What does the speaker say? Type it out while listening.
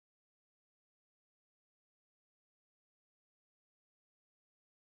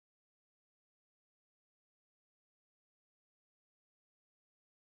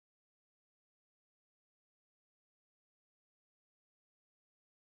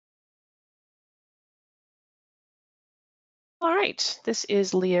All right, this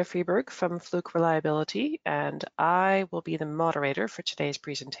is Leah Freeberg from Fluke Reliability, and I will be the moderator for today's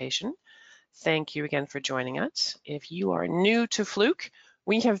presentation. Thank you again for joining us. If you are new to Fluke,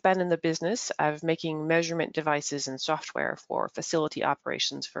 we have been in the business of making measurement devices and software for facility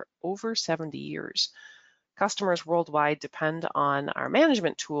operations for over 70 years. Customers worldwide depend on our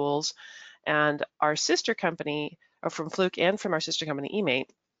management tools, and our sister company, from Fluke and from our sister company, eMate,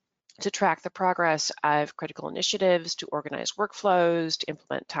 to track the progress of critical initiatives, to organize workflows, to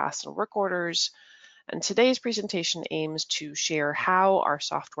implement tasks and work orders. And today's presentation aims to share how our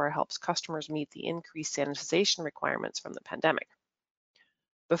software helps customers meet the increased sanitization requirements from the pandemic.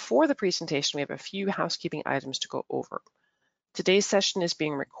 Before the presentation, we have a few housekeeping items to go over. Today's session is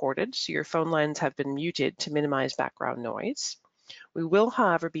being recorded, so your phone lines have been muted to minimize background noise. We will,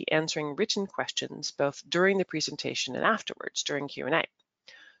 however, be answering written questions both during the presentation and afterwards during Q&A.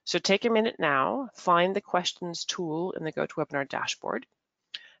 So take a minute now, find the questions tool in the GoToWebinar dashboard,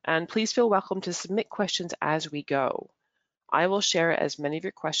 and please feel welcome to submit questions as we go. I will share as many of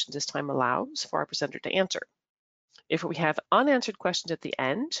your questions as time allows for our presenter to answer. If we have unanswered questions at the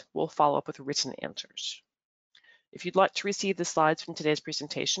end, we'll follow up with written answers. If you'd like to receive the slides from today's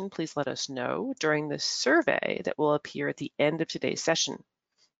presentation, please let us know during the survey that will appear at the end of today's session.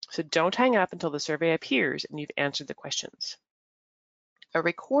 So don't hang up until the survey appears and you've answered the questions. A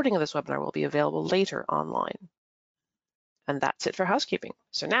recording of this webinar will be available later online. And that's it for housekeeping.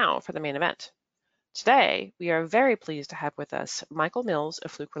 So now for the main event. Today, we are very pleased to have with us Michael Mills of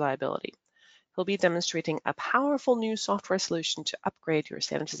Fluke Reliability. He'll be demonstrating a powerful new software solution to upgrade your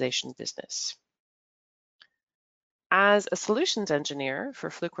sanitization business. As a solutions engineer for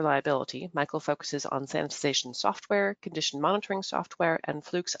Fluke Reliability, Michael focuses on sanitization software, condition monitoring software, and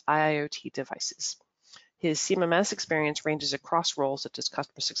Fluke's IoT devices. His CMMS experience ranges across roles such as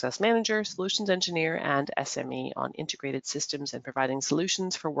Customer Success Manager, Solutions Engineer, and SME on integrated systems and providing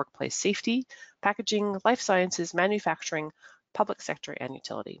solutions for workplace safety, packaging, life sciences, manufacturing, public sector, and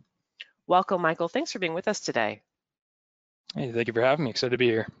utility. Welcome, Michael. Thanks for being with us today. Hey, thank you for having me. Excited to be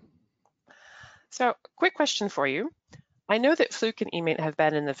here. So, quick question for you. I know that Fluke and eMate have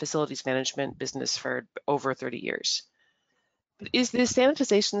been in the facilities management business for over 30 years. Is the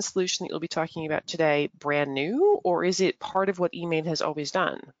sanitization solution that you'll be talking about today brand new, or is it part of what eMate has always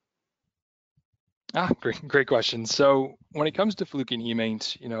done? Great question. So when it comes to Fluke and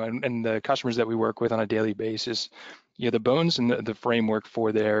eMate, and the customers that we work with on a daily basis, the bones and the framework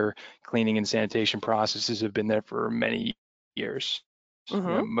for their cleaning and sanitation processes have been there for many years.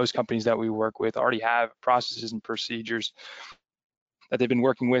 Most companies that we work with already have processes and procedures that they've been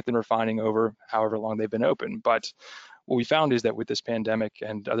working with and refining over however long they've been open. But what we found is that with this pandemic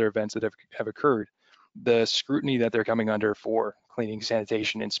and other events that have occurred, the scrutiny that they're coming under for cleaning,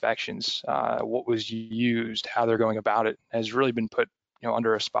 sanitation, inspections, what was used, how they're going about it, has really been put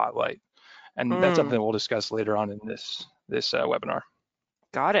under a spotlight. And that's something that we'll discuss later on in this webinar.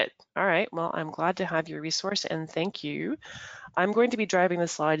 Got it. All right. Well, I'm glad to have your resource and thank you. I'm going to be driving the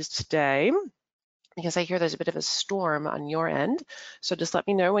slides today because I hear there's a bit of a storm on your end. So just let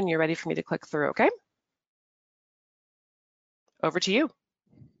me know when you're ready for me to click through, okay? Over to you.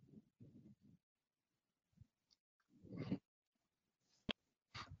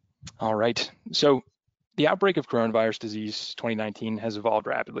 All right. So the outbreak of coronavirus disease 2019 has evolved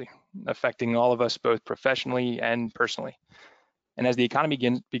rapidly, affecting all of us both professionally and personally. And as the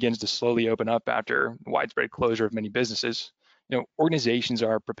economy begins to slowly open up after widespread closure of many businesses, organizations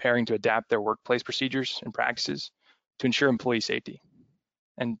are preparing to adapt their workplace procedures and practices to ensure employee safety.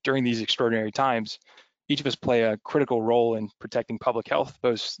 And during these extraordinary times, each of us play a critical role in protecting public health,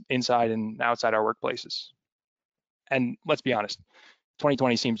 both inside and outside our workplaces. And let's be honest,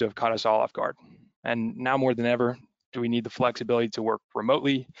 2020 seems to have caught us all off guard. And now more than ever, do we need the flexibility to work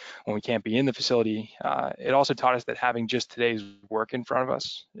remotely when we can't be in the facility? It also taught us that having just today's work in front of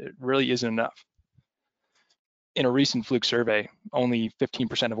us, it really isn't enough. In a recent Fluke survey, only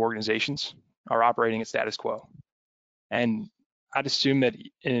 15% of organizations are operating at status quo. And I'd assume that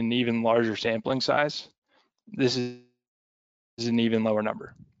in an even larger sampling size, this is an even lower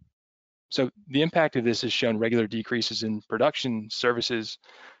number. So the impact of this has shown regular decreases in production, services,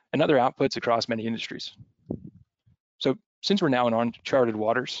 and other outputs across many industries. So since we're now in uncharted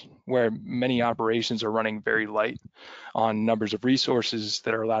waters, where many operations are running very light on numbers of resources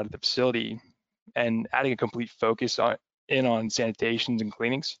that are allowed at the facility, and adding a complete focus on sanitations and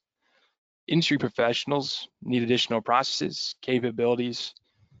cleanings, industry professionals need additional processes, capabilities,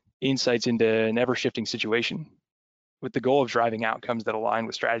 insights into an ever-shifting situation, with the goal of driving outcomes that align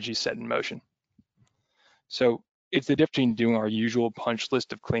with strategies set in motion. So it's the difference between doing our usual punch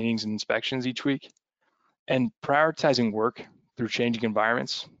list of cleanings and inspections each week And prioritizing work through changing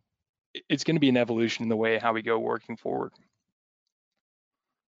environments, it's going to be an evolution in the way how we go working forward.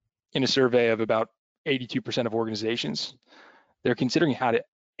 In a survey of about 82% of organizations, they're considering how to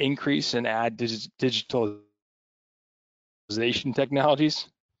increase and add digitalization technologies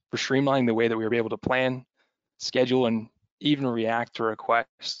for streamlining the way that we are able to plan, schedule, and even react to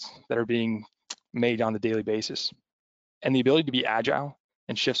requests that are being made on a daily basis. And the ability to be agile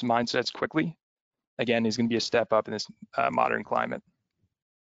and shift mindsets quickly, again, is going to be a step up in this modern climate.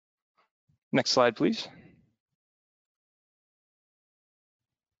 Next slide, please.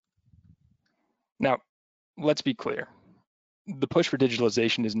 Now, let's be clear. The push for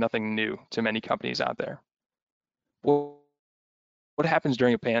digitalization is nothing new to many companies out there. What happens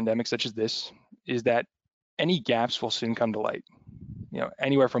during a pandemic such as this is that any gaps will soon come to light.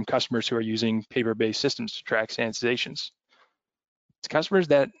 Anywhere from customers who are using paper-based systems to track sanitizations to customers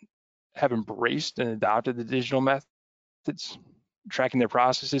that have embraced and adopted the digital methods. Tracking their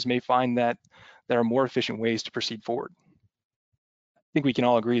processes may find that there are more efficient ways to proceed forward. I think we can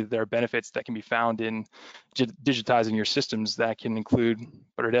all agree that there are benefits that can be found in digitizing your systems that can include,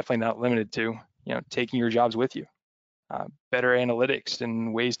 but are definitely not limited to, taking your jobs with you, better analytics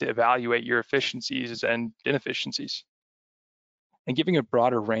and ways to evaluate your efficiencies and inefficiencies, and giving a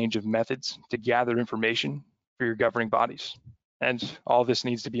broader range of methods to gather information for your governing bodies. And all this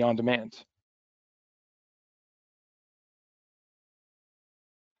needs to be on demand.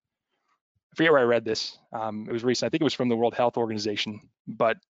 I forget where I read this. It was recent. I think it was from the World Health Organization,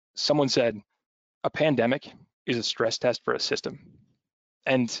 but someone said a pandemic is a stress test for a system.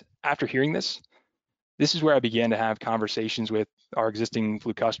 And after hearing this is where I began to have conversations with our existing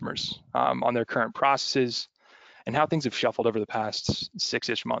Fluke customers on their current processes and how things have shuffled over the past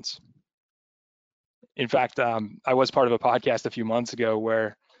 6-ish months. In fact, I was part of a podcast a few months ago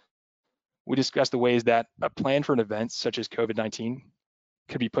where we discussed the ways that a plan for an event such as COVID-19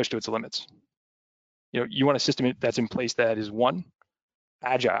 could be pushed to its limits. You want a system that's in place that is, one,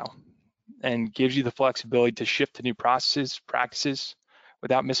 agile and gives you the flexibility to shift to new processes, practices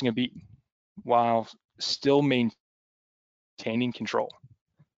without missing a beat, while still maintaining control.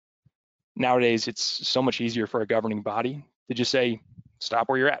 Nowadays, it's so much easier for a governing body to just say, stop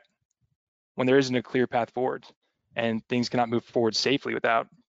where you're at, when there isn't a clear path forward and things cannot move forward safely without,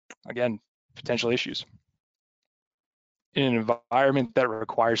 again, potential issues. In an environment that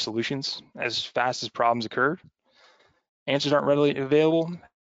requires solutions as fast as problems occur, answers aren't readily available,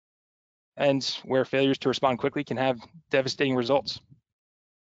 and where failures to respond quickly can have devastating results.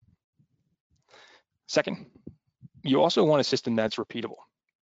 Second, you also want a system that's repeatable.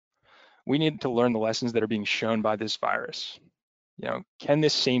 We need to learn the lessons that are being shown by this virus. Can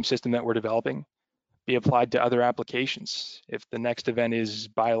this same system that we're developing be applied to other applications if the next event is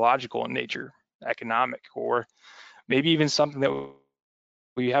biological in nature, economic, or maybe even something that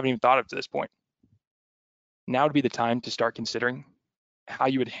we haven't even thought of to this point? Now would be the time to start considering how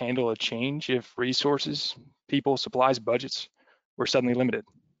you would handle a change if resources, people, supplies, budgets were suddenly limited,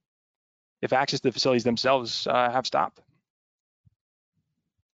 if access to the facilities themselves have stopped.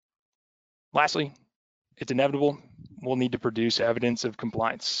 Lastly, it's inevitable we'll need to produce evidence of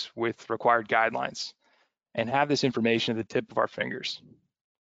compliance with required guidelines and have this information at the tip of our fingers.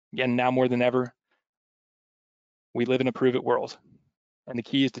 Again, now more than ever, we live in a prove it world, and the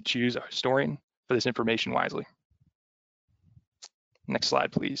key is to choose a historian for this information wisely. Next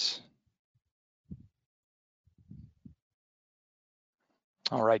slide, please.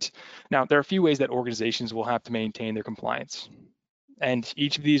 All right, now there are a few ways that organizations will have to maintain their compliance, and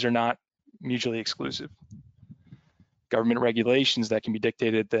each of these are not mutually exclusive. Government regulations that can be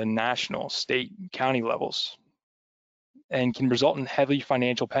dictated at the national, state, county levels, and can result in heavy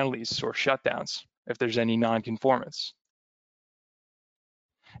financial penalties or shutdowns if there's any non-conformance.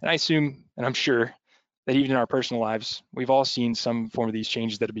 And I assume, and I'm sure, that even in our personal lives, we've all seen some form of these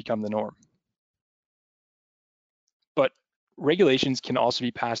changes that have become the norm. But regulations can also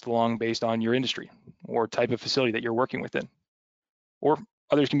be passed along based on your industry or type of facility that you're working within, or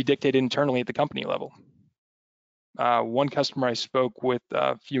others can be dictated internally at the company level. One customer I spoke with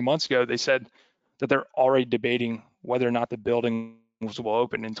a few months ago, they said that they're already debating whether or not the building will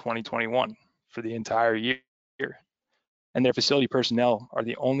open in 2021 for the entire year. And their facility personnel are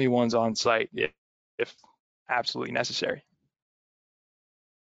the only ones on site if absolutely necessary.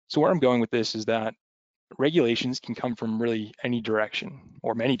 So where I'm going with this is that regulations can come from really any direction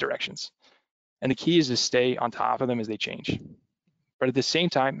or many directions. And the key is to stay on top of them as they change. But at the same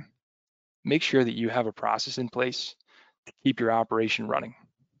time, make sure that you have a process in place to keep your operation running.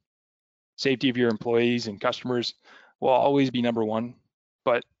 Safety of your employees and customers will always be number one,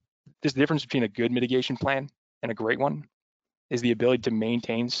 but This difference between a good mitigation plan and a great one is the ability to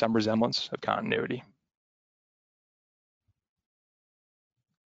maintain some resemblance of continuity.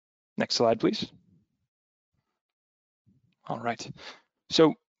 Next slide, please. All right.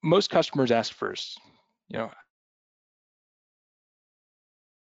 So most customers ask first,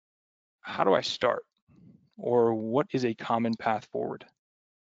 how do I start? Or what is a common path forward?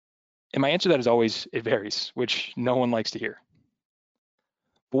 And my answer to that is always, it varies, which no one likes to hear.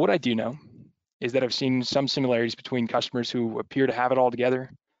 But what I do know is that I've seen some similarities between customers who appear to have it all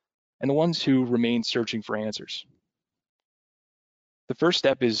together and the ones who remain searching for answers. The first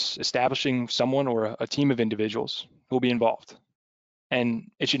step is establishing someone or a team of individuals who will be involved.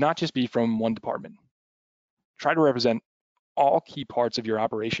 And it should not just be from one department. Try to represent all key parts of your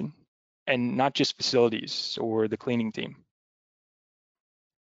operation and not just facilities or the cleaning team.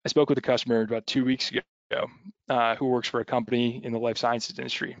 I spoke with a customer about 2 weeks ago who works for a company in the life sciences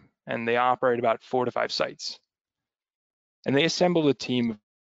industry, and they operate about 4 to 5 sites. And they assembled a team of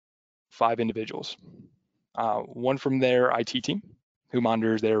 5 individuals, one from their IT team, who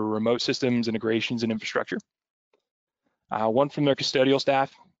monitors their remote systems, integrations, and infrastructure, one from their custodial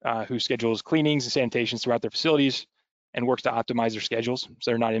staff, who schedules cleanings and sanitations throughout their facilities and works to optimize their schedules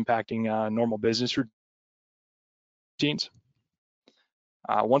so they're not impacting normal business routines.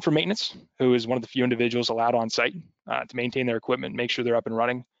 One for maintenance, who is one of the few individuals allowed on site to maintain their equipment, make sure they're up and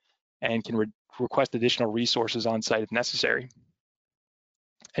running, and can request additional resources on site if necessary.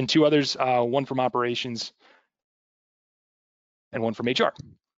 And 2 others, one from operations and one from HR.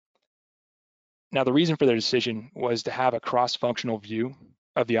 Now, the reason for their decision was to have a cross-functional view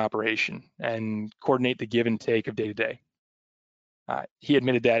of the operation and coordinate the give and take of day-to-day. He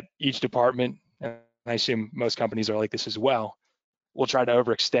admitted that each department, and I assume most companies are like this as well, will try to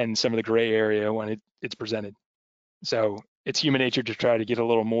overextend some of the gray area when it's presented. So it's human nature to try to get a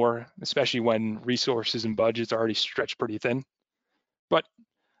little more, especially when resources and budgets are already stretched pretty thin. But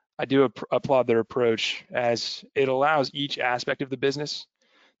I do applaud their approach, as it allows each aspect of the business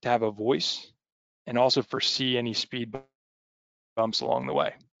to have a voice and also foresee any speed bumps along the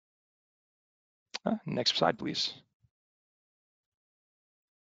way. Next slide, please.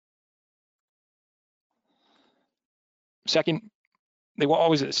 Second, they will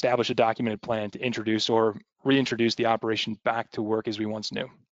always establish a documented plan to introduce or reintroduce the operation back to work as we once knew.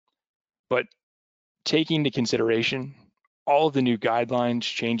 But taking into consideration all of the new guidelines,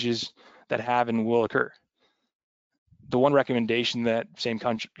 changes that have and will occur. The one recommendation that same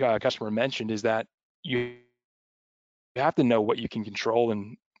customer mentioned is that you have to know what you can control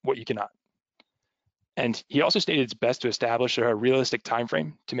and what you cannot. And he also stated it's best to establish a realistic time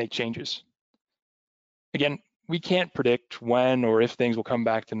frame to make changes. Again, we can't predict when or if things will come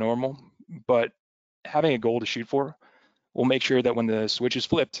back to normal, but having a goal to shoot for will make sure that when the switch is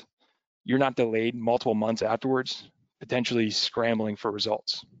flipped, you're not delayed multiple months afterwards, potentially scrambling for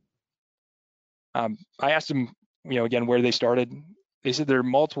results. I asked them, again, where they started. They said there are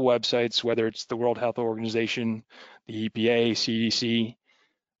multiple websites, whether it's the World Health Organization, the EPA, CDC,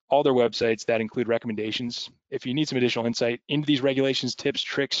 all their websites that include recommendations. If you need some additional insight into these regulations, tips,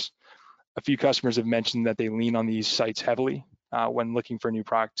 tricks, a few customers have mentioned that they lean on these sites heavily when looking for new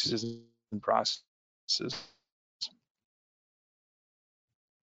practices and processes.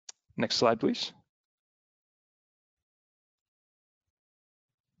 Next slide, please.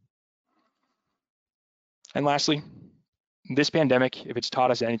 And lastly, this pandemic, if it's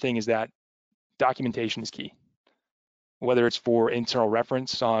taught us anything, is that documentation is key. Whether it's for internal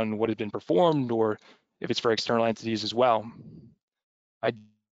reference on what has been performed or if it's for external entities as well.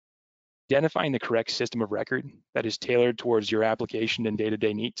 Identifying the correct system of record that is tailored towards your application and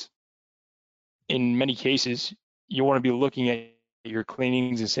day-to-day needs. In many cases, you want to be looking at your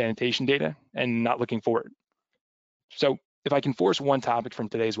cleanings and sanitation data and not looking forward. So if I can force one topic from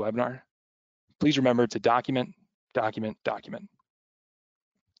today's webinar, please remember to document, document, document.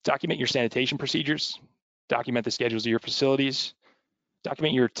 Document your sanitation procedures, document the schedules of your facilities,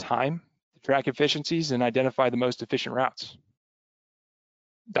 document your time to track efficiencies and identify the most efficient routes.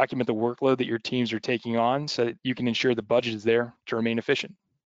 Document the workload that your teams are taking on so that you can ensure the budget is there to remain efficient.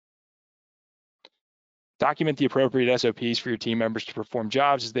 Document the appropriate SOPs for your team members to perform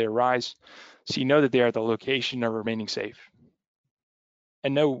jobs as they arise, so you know that they are at the location or remaining safe.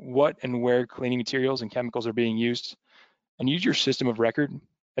 And know what and where cleaning materials and chemicals are being used, and use your system of record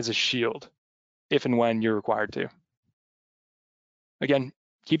as a shield if and when you're required to. Again,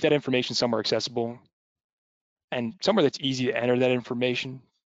 keep that information somewhere accessible and somewhere that's easy to enter that information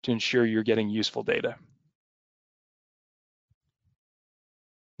to ensure you're getting useful data.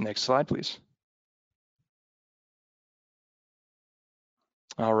 Next slide, please.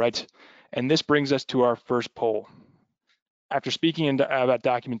 All right, and this brings us to our first poll. After speaking about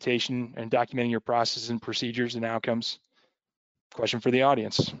documentation and documenting your processes and procedures and outcomes, question for the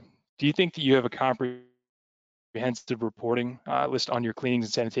audience. Do you think that you have a comprehensive reporting list on your cleaning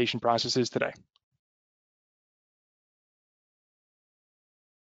and sanitation processes today?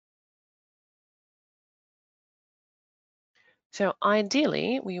 So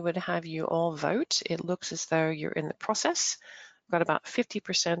ideally, we would have you all vote. It looks as though you're in the process. We've got about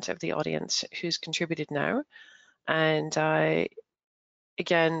 50% of the audience who's contributed now. And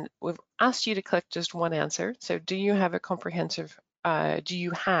again, we've asked you to click just one answer. So do you have comprehensive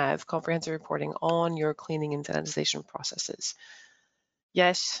reporting on your cleaning and sanitization processes?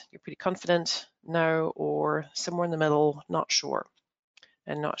 Yes, you're pretty confident. No, or somewhere in the middle, not sure.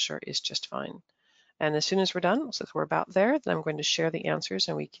 And not sure is just fine. And as soon as we're done, since we're about there, then I'm going to share the answers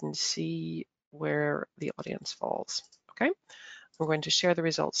and we can see where the audience falls. Okay, we're going to share the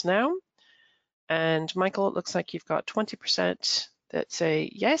results now. And Michael, it looks like you've got 20% that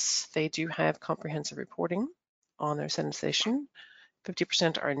say yes, they do have comprehensive reporting on their sanitization.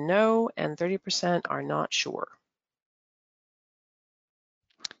 50% are no, and 30% are not sure.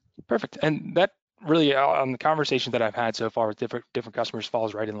 Perfect. And that really, on the conversation that I've had so far with different customers,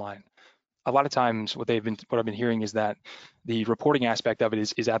 falls right in line. A lot of times, what I've been hearing is that the reporting aspect of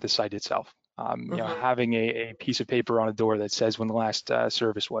it is at the site itself. You know, having a piece of paper on a door that says when the last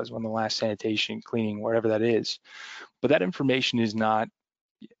service was, when the last sanitation, cleaning, whatever that is. But that information is not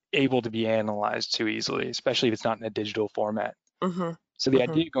able to be analyzed too easily, especially if it's not in a digital format. So the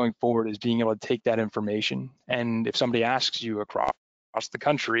idea going forward is being able to take that information, and if somebody asks you across the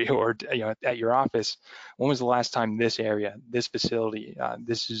country or at your office, when was the last time this area, this facility,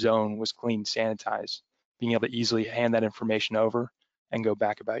 this zone was cleaned, sanitized, being able to easily hand that information over and go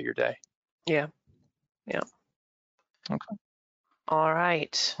back about your day. Yeah. Okay. All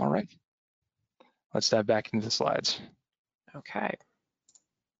right. Let's dive back into the slides. Okay.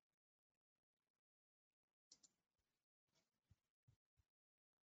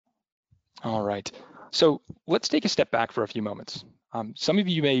 All right. So let's take a step back for a few moments. Some of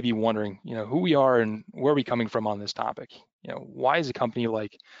you may be wondering, who we are and where are we coming from on this topic? Why is a company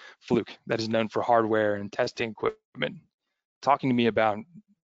like Fluke, that is known for hardware and testing equipment, talking to me about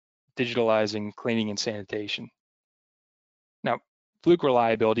digitalizing cleaning and sanitation? Now, Fluke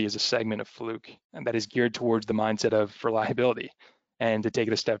Reliability is a segment of Fluke and that is geared towards the mindset of reliability. And to take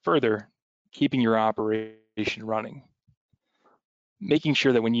it a step further, keeping your operation running. Making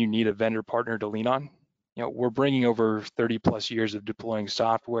sure that when you need a vendor partner to lean on, we're bringing over 30 plus years of deploying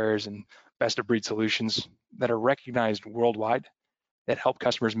softwares and best of breed solutions that are recognized worldwide that help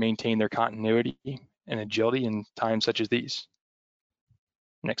customers maintain their continuity and agility in times such as these.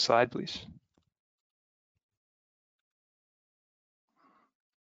 Next slide, please.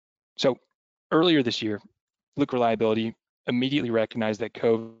 So earlier this year, Fluke Reliability immediately recognized that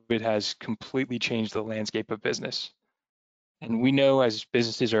COVID has completely changed the landscape of business. And we know as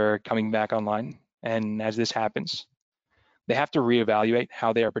businesses are coming back online, and as this happens, they have to reevaluate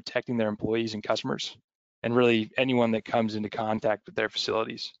how they are protecting their employees and customers, and really anyone that comes into contact with their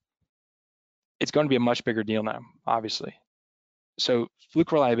facilities. It's going to be a much bigger deal now, obviously. So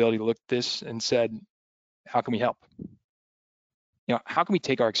Fluke Reliability looked at this and said, how can we help? How can we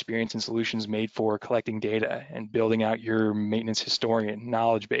take our experience and solutions made for collecting data and building out your maintenance historian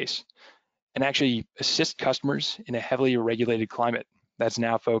knowledge base and actually assist customers in a heavily regulated climate that's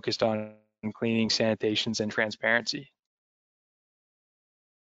now focused on cleaning, sanitations, and transparency?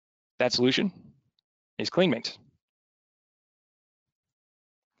 That solution is CleanMates.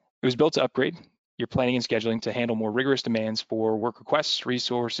 It was built to upgrade your planning and scheduling to handle more rigorous demands for work requests,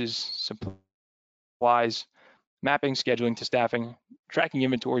 resources, supplies, mapping, scheduling to staffing, tracking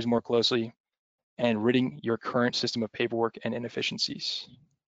inventories more closely, and ridding your current system of paperwork and inefficiencies.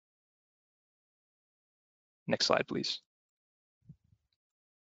 Next slide, please.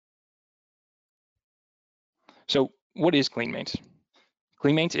 So what is CleanMates?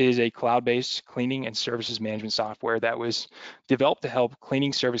 CleanMates is a cloud-based cleaning and services management software that was developed to help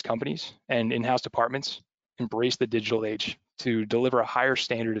cleaning service companies and in-house departments embrace the digital age to deliver a higher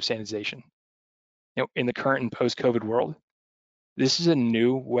standard of sanitization. In the current and post-COVID world, this is a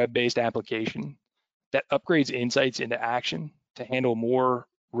new web-based application that upgrades insights into action to handle more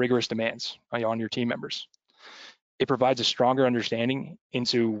rigorous demands on your team members. It provides a stronger understanding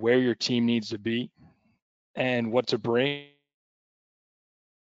into where your team needs to be and what to bring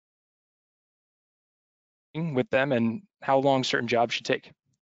with them and how long certain jobs should take.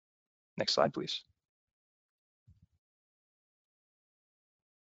 Next slide, please.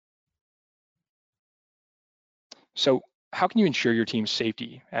 So how can you ensure your team's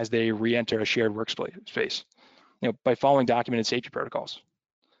safety as they re-enter a shared workspace? By following documented safety protocols.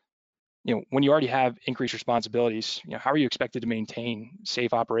 When you already have increased responsibilities, how are you expected to maintain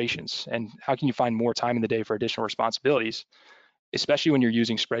safe operations? And how can you find more time in the day for additional responsibilities, especially when you're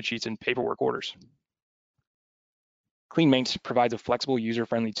using spreadsheets and paperwork orders? CleanMaint provides a flexible,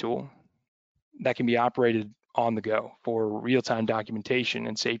 user-friendly tool that can be operated on the go for real-time documentation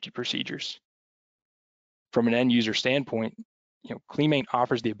and safety procedures. From an end user standpoint, CleanMaint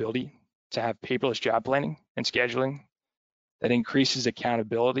offers the ability to have paperless job planning and scheduling that increases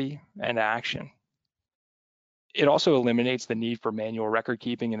accountability and action. It also eliminates the need for manual record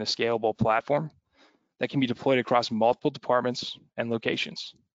keeping in a scalable platform that can be deployed across multiple departments and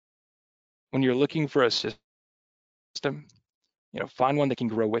locations. When you're looking for a system, find one that can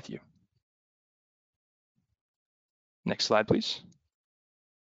grow with you. Next slide, please.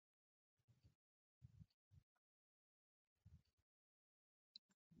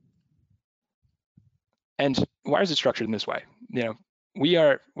 And why is it structured in this way? We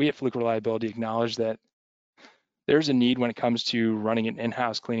at Fluke Reliability acknowledge that there's a need when it comes to running an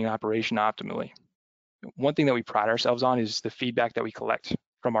in-house cleaning operation optimally. One thing that we pride ourselves on is the feedback that we collect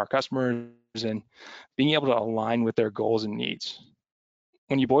from our customers and being able to align with their goals and needs.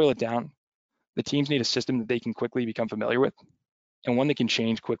 When you boil it down, the teams need a system that they can quickly become familiar with, and one that can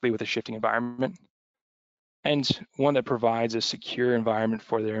change quickly with a shifting environment, and one that provides a secure environment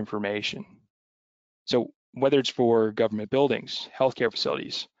for their information. So whether it's for government buildings, healthcare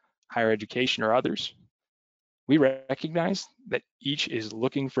facilities, higher education, or others, we recognize that each is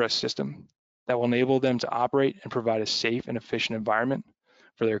looking for a system that will enable them to operate and provide a safe and efficient environment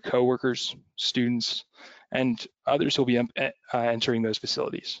for their coworkers, students, and others who will be entering those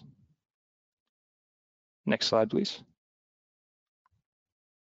facilities. Next slide, please.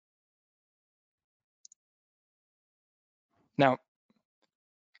 Now,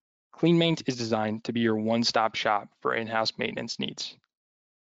 CleanMaint is designed to be your one-stop shop for in-house maintenance needs.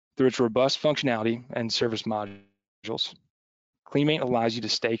 Through its robust functionality and service modules, CleanMaint allows you to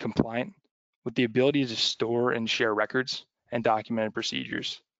stay compliant with the ability to store and share records and documented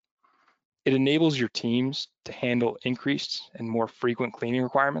procedures. It enables your teams to handle increased and more frequent cleaning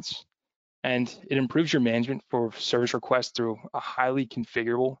requirements, and it improves your management for service requests through a highly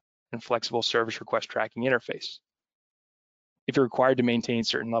configurable and flexible service request tracking interface. If you're required to maintain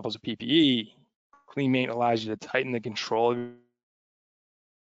certain levels of PPE, CleanMaint allows you to tighten the control of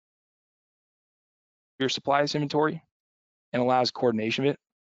your supplies inventory and allows coordination of it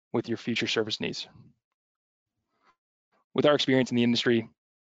with your future service needs. With our experience in the industry,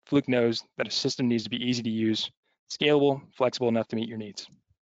 Fluke knows that a system needs to be easy to use, scalable, flexible enough to meet your needs.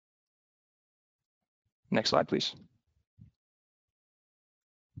 Next slide, please.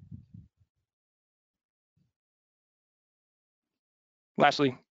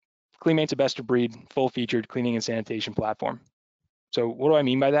 Lastly, CleanMaint's a best-of-breed, full-featured cleaning and sanitation platform. So what do I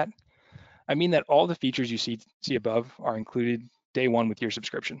mean by that? I mean that all the features you see above are included day one with your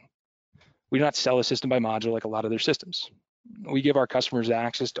subscription. We do not sell a system by module like a lot of their systems. We give our customers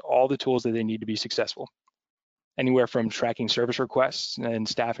access to all the tools that they need to be successful, anywhere from tracking service requests and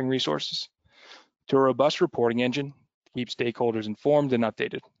staffing resources to a robust reporting engine to keep stakeholders informed and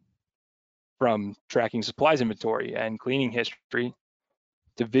updated, from tracking supplies inventory and cleaning history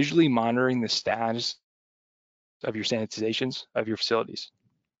to visually monitoring the status of your sanitizations of your facilities.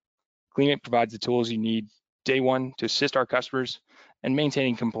 CleanMaint provides the tools you need day one to assist our customers in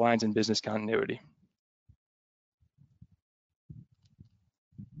maintaining compliance and business continuity.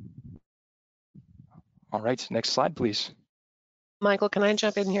 All right, next slide, please. Michael, can I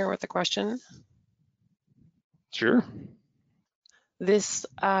jump in here with a question? Sure. This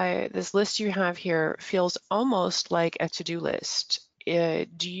list you have here feels almost like a to-do list.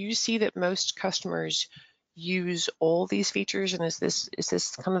 Do you see that most customers use all these features, and is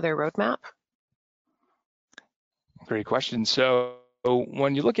this kind of their roadmap? Great question. So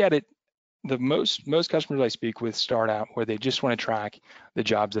when you look at it, the most customers I speak with start out where they just want to track the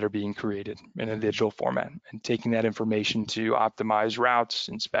jobs that are being created in a digital format and taking that information to optimize routes,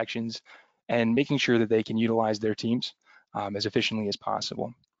 inspections, and making sure that they can utilize their teams as efficiently as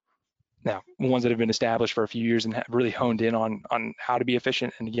possible. Now, ones that have been established for a few years and have really honed in on how to be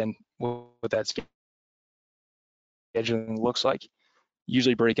efficient, and again, what that scheduling looks like,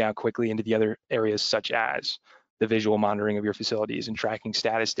 usually break out quickly into the other areas such as the visual monitoring of your facilities and tracking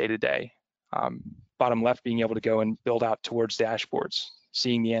status day to day. Bottom left, being able to go and build out towards dashboards,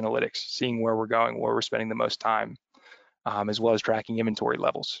 seeing the analytics, seeing where we're going, where we're spending the most time, as well as tracking inventory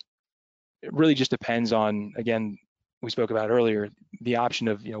levels. It really just depends on, again, we spoke about earlier, the option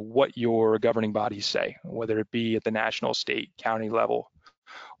of what your governing bodies say, whether it be at the national, state, county level,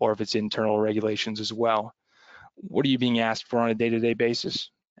 or if it's internal regulations as well. What are you being asked for on a day-to-day basis,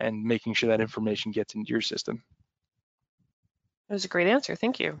 and making sure that information gets into your system. That was a great answer.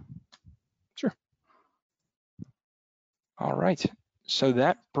 Thank you. Sure. All right. So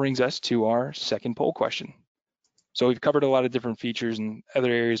that brings us to our second poll question. So we've covered a lot of different features and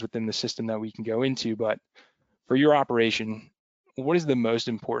other areas within the system that we can go into, but for your operation, what is the most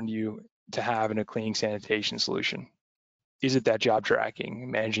important to you to have in a cleaning sanitation solution? Is it that job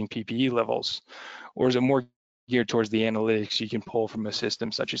tracking, managing PPE levels, or is it more geared towards the analytics you can pull from a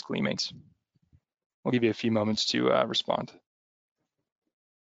system such as CleanMates? I'll give you a few moments to respond.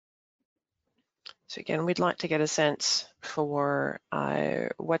 So again, we'd like to get a sense for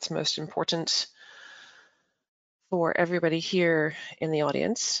what's most important for everybody here in the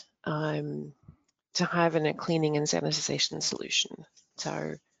audience to have in a cleaning and sanitization solution.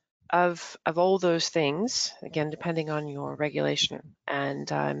 So of all those things, again, depending on your regulation and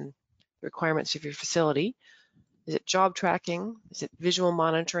the requirements of your facility, is it job tracking? Is it visual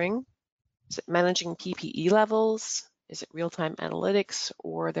monitoring? Is it managing PPE levels? Is it real-time analytics,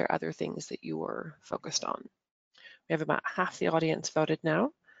 or are there other things that you are focused on? We have about half the audience voted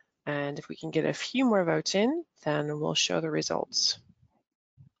now, and if we can get a few more votes in, then we'll show the results.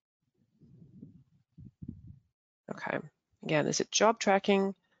 Okay, again, is it job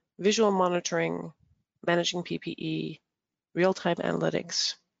tracking, visual monitoring, managing PPE, real-time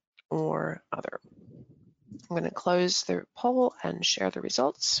analytics, or other? I'm going to close the poll and share the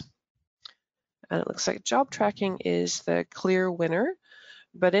results. And it looks like job tracking is the clear winner.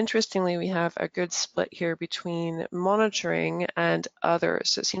 But interestingly, we have a good split here between monitoring and others.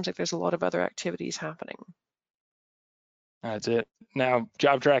 So it seems like there's a lot of other activities happening. That's it. Now,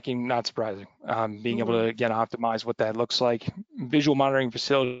 job tracking, not surprising. Being able to, again, optimize what that looks like. Visual monitoring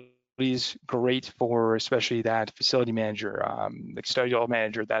facilities, great for especially that facility manager, the custodial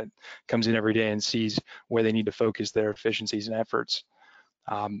manager that comes in every day and sees where they need to focus their efficiencies and efforts.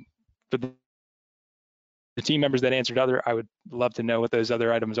 But the team members that answered other, I would love to know what those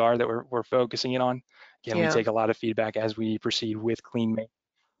other items are that we're focusing in on. Again, we take a lot of feedback as we proceed with CleanMate.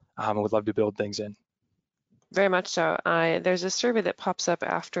 I would love to build things in. Very much so. There's a survey that pops up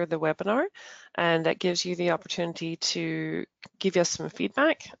after the webinar, and that gives you the opportunity to give us some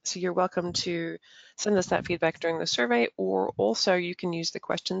feedback. So you're welcome to send us that feedback during the survey, or also you can use the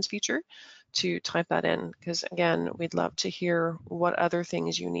questions feature to type that in, because again, we'd love to hear what other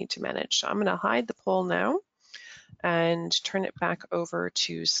things you need to manage. So I'm going to hide the poll now and turn it back over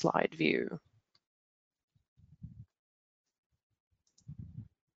to slide view.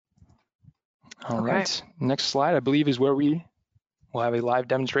 All right, next slide, I believe, is where we will have a live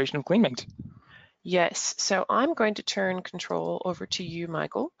demonstration of CleanMate. Yes, so I'm going to turn control over to you,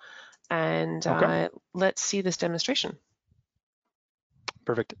 Michael, and let's see this demonstration.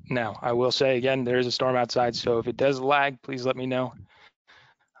 Perfect. Now, I will say again, there is a storm outside, so if it does lag, please let me know,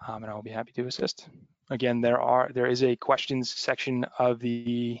 and I will be happy to assist. Again, there is a questions section of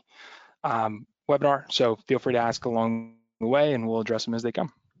the webinar, so feel free to ask along the way, and we'll address them as they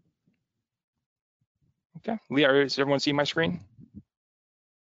come. Okay, Leah, does everyone see my screen?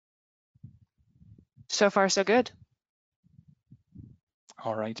 So far, so good.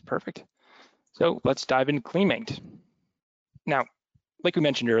 All right, perfect. So let's dive into CleanMate. Now, like we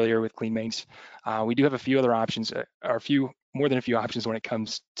mentioned earlier with CleanMates, we do have a few other options, or more than a few options when it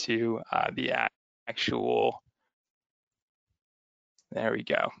comes to the actual, there we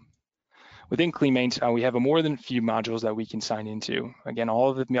go. Within CleanMates, we have more than a few modules that we can sign into. Again, all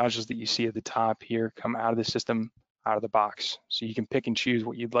of the modules that you see at the top here come out of the system, out of the box. So you can pick and choose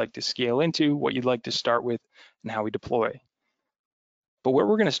what you'd like to scale into, what you'd like to start with, and how we deploy. But where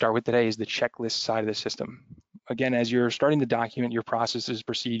we're going to start with today is the checklist side of the system. Again, as you're starting to document your processes,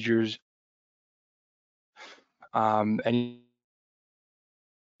 procedures, any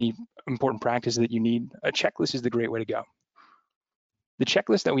important practices that you need, a checklist is the great way to go. The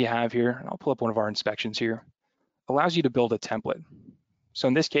checklist that we have here, and I'll pull up one of our inspections here, allows you to build a template. So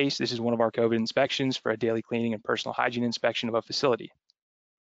in this case, this is one of our COVID inspections for a daily cleaning and personal hygiene inspection of a facility.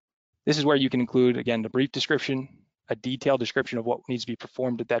 This is where you can include, again, the brief description, a detailed description of what needs to be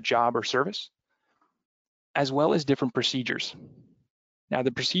performed at that job or service, as well as different procedures. Now,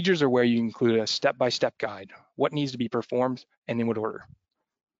 the procedures are where you include a step-by-step guide, what needs to be performed and in what order.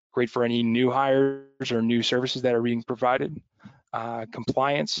 Great for any new hires or new services that are being provided,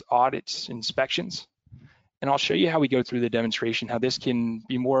 compliance, audits, inspections. And I'll show you how we go through the demonstration, how this can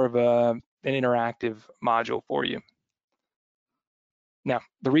be more of an interactive module for you. Now,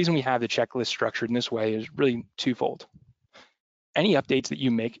 the reason we have the checklist structured in this way is really twofold. Any updates that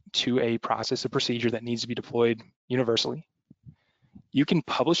you make to a process or procedure that needs to be deployed universally, you can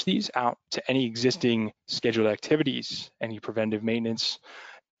publish these out to any existing scheduled activities, any preventive maintenance,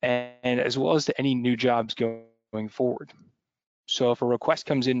 and as well as to any new jobs going forward. So if a request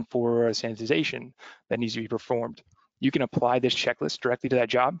comes in for a sanitization that needs to be performed, you can apply this checklist directly to that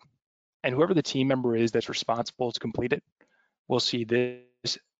job, and whoever the team member is that's responsible to complete it will see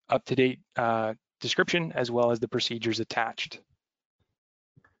this up-to-date description as well as the procedures attached.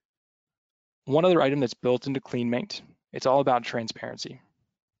 One other item that's built into CleanMate, it's all about transparency.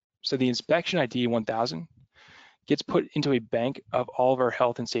 So the inspection ID 1000 gets put into a bank of all of our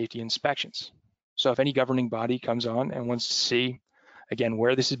health and safety inspections. So if any governing body comes on and wants to see, again,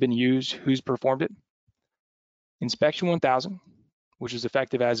 where this has been used, who's performed it, Inspection 1000, which is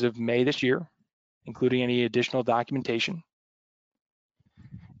effective as of May this year, including any additional documentation,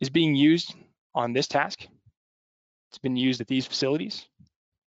 is being used on this task. It's been used at these facilities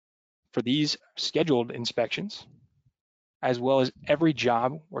for these scheduled inspections, as well as every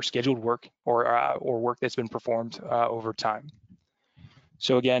job or scheduled work or work that's been performed over time.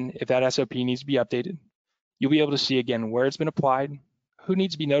 So again, if that SOP needs to be updated, you'll be able to see again where it's been applied, who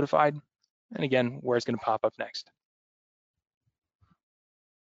needs to be notified, and again, where it's going to pop up next.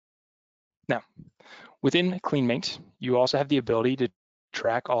 Now, within CleanMate, you also have the ability to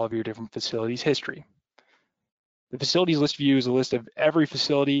track all of your different facilities' history. The facilities list view is a list of every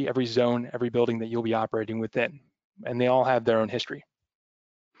facility, every zone, every building that you'll be operating within, and they all have their own history.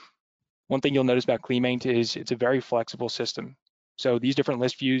 One thing you'll notice about CleanMate is it's a very flexible system. So these different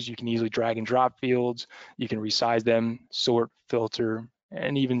list views, you can easily drag and drop fields, you can resize them, sort, filter,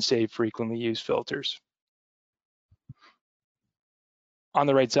 and even save frequently used filters. On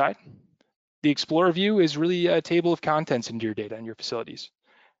the right side, the Explorer view is really a table of contents into your data and your facilities,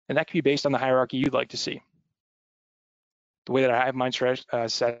 and that can be based on the hierarchy you'd like to see. The way that I have mine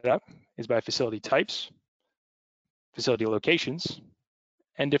set up is by facility types, facility locations,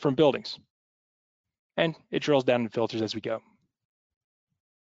 and different buildings. And it drills down and filters as we go.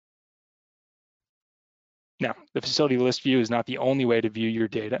 Now, the facility list view is not the only way to view your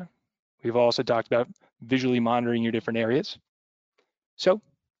data. We've also talked about visually monitoring your different areas. So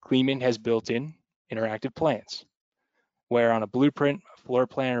CleanMate has built in interactive plans, where on a blueprint, a floor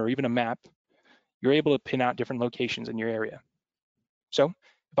plan, or even a map, you're able to pin out different locations in your area. So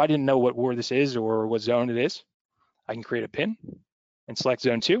if I didn't know what ward this is or what zone it is, I can create a pin and select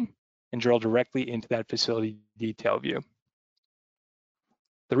zone 2 and drill directly into that facility detail view.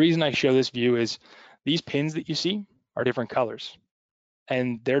 The reason I show this view is these pins that you see are different colors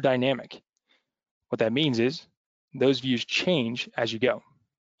and they're dynamic. What that means is those views change as you go.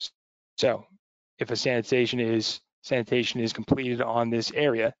 So if a sanitation is completed on this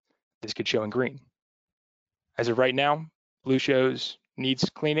area, this could show in green. As of right now, blue shows needs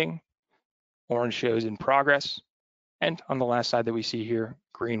cleaning, orange shows in progress, and on the last side that we see here,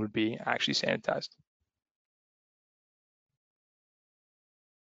 green would be actually sanitized.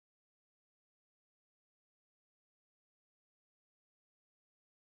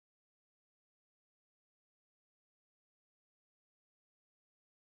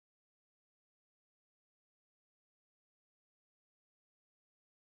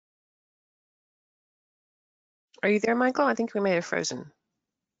 Are you there, Michael? I think we may have frozen.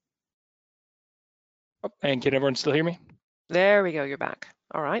 Oh, and can everyone still hear me? There we go, you're back.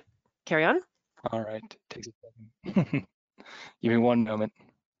 All right, carry on. All right, takes a second. Give me one moment.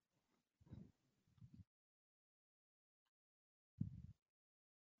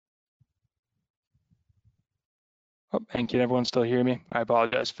 Oh, and can everyone still hear me? I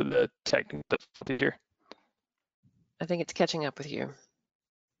apologize for the technical difficulty here. I think it's catching up with you.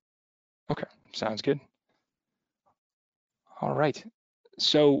 Okay, sounds good. All right,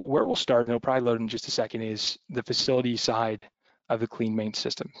 so where we'll start, and it'll probably load in just a second, is the facility side of the CleanMate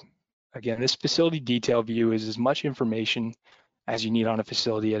system. Again, this facility detail view is as much information as you need on a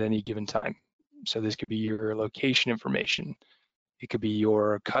facility at any given time. So this could be your location information, it could be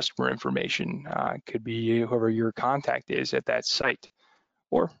your customer information, it could be whoever your contact is at that site,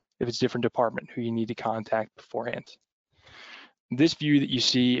 or if it's a different department who you need to contact beforehand. This view that you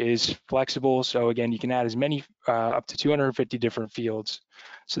see is flexible, so again, you can add as many, up to 250 different fields.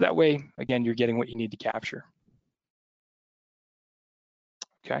 So that way, again, you're getting what you need to capture.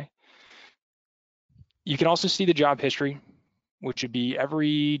 Okay. You can also see the job history, which would be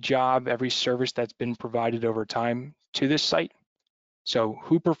every job, every service that's been provided over time to this site. So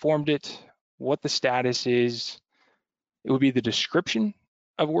who performed it, what the status is. It would be the description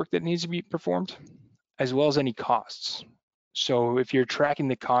of work that needs to be performed, as well as any costs. So if you're tracking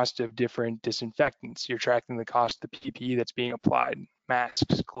the cost of different disinfectants, you're tracking the cost of the PPE that's being applied,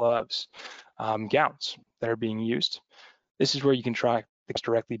 masks, gloves, gowns that are being used. This is where you can track this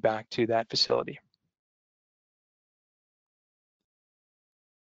directly back to that facility.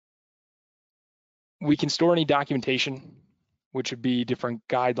 We can store any documentation, which would be different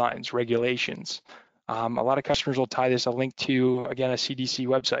guidelines, regulations. A lot of customers will tie this a link to, again, a CDC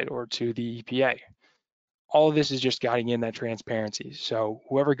website or to the EPA. All of this is just guiding in that transparency. So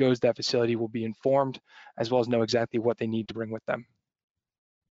whoever goes to that facility will be informed, as well as know exactly what they need to bring with them.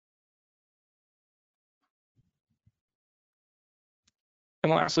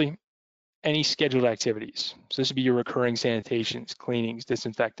 And lastly, any scheduled activities. So this would be your recurring sanitations, cleanings,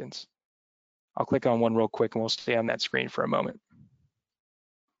 disinfectants. I'll click on one real quick and we'll stay on that screen for a moment.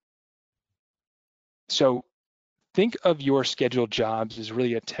 So think of your scheduled jobs as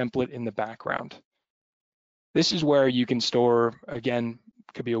really a template in the background. This is where you can store, again,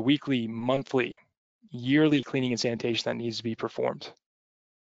 could be a weekly, monthly, yearly cleaning and sanitation that needs to be performed.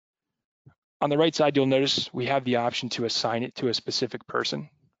 On the right side, you'll notice we have the option to assign it to a specific person.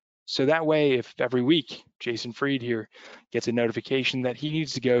 So that way, if every week Jason Freed here gets a notification that he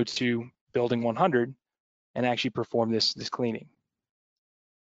needs to go to building 100 and actually perform this cleaning.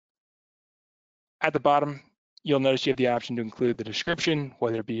 At the bottom, you'll notice you have the option to include the description,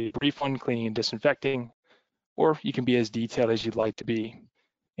 whether it be a brief one, cleaning and disinfecting, or you can be as detailed as you'd like to be,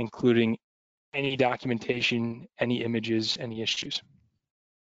 including any documentation, any images, any issues.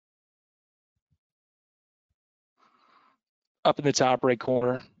 Up in the top right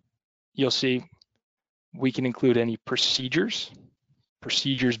corner, you'll see we can include any procedures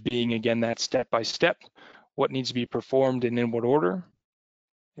being, again, that step-by-step, what needs to be performed and in what order.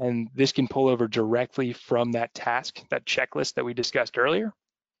 And this can pull over directly from that task, that checklist that we discussed earlier.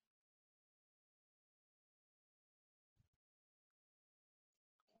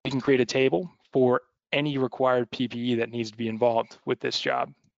 We can create a table for any required PPE that needs to be involved with this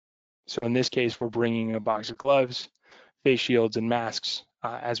job. So in this case, we're bringing a box of gloves, face shields, and masks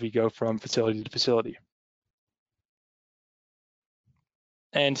as we go from facility to facility.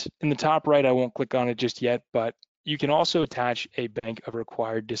 And in the top right, I won't click on it just yet, but you can also attach a bank of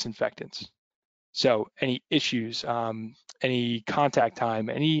required disinfectants. So any issues, any contact time,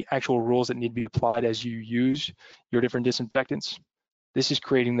 any actual rules that need to be applied as you use your different disinfectants, this is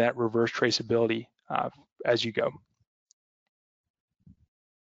creating that reverse traceability as you go.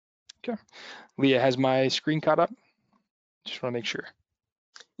 Okay, Leah, has my screen caught up? Just want to make sure.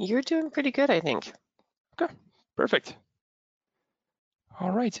 You're doing pretty good, I think. Okay, perfect.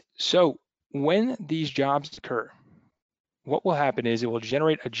 All right, so when these jobs occur, what will happen is it will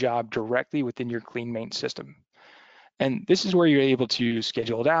generate a job directly within your CleanMain system. And this is where you're able to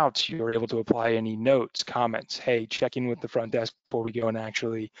schedule it out. You're able to apply any notes, comments. Hey, check in with the front desk before we go and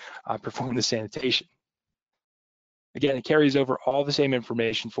actually perform the sanitation. Again, it carries over all the same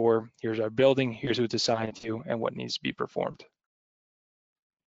information for here's our building, here's who it's assigned to, and what needs to be performed.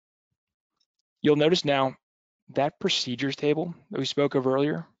 You'll notice now that procedures table that we spoke of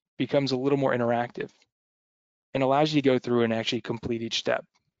earlier becomes a little more interactive and allows you to go through and actually complete each step.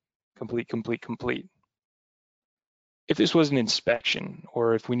 Complete, complete, complete. If this was an inspection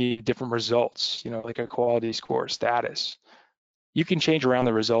or if we need different results, like a quality score status, you can change around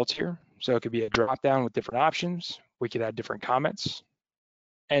the results here. So it could be a drop down with different options. We could add different comments.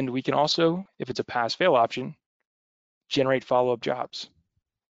 And we can also, if it's a pass fail option, generate follow-up jobs.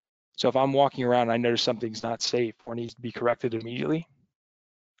 So if I'm walking around and I notice something's not safe or needs to be corrected immediately,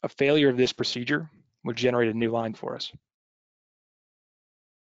 a failure of this procedure would generate a new line for us.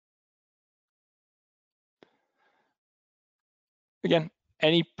 Again,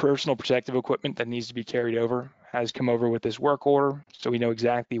 any personal protective equipment that needs to be carried over has come over with this work order, so we know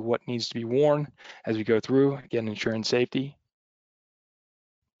exactly what needs to be worn as we go through, again, ensuring safety.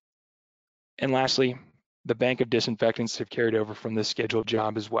 And lastly, the bank of disinfectants have carried over from this scheduled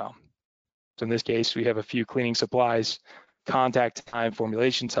job as well. So in this case, we have a few cleaning supplies, contact time,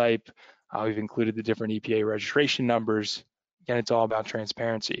 formulation type. We've included the different EPA registration numbers. Again, it's all about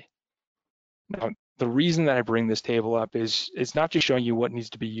transparency. Now, the reason that I bring this table up is it's not just showing you what needs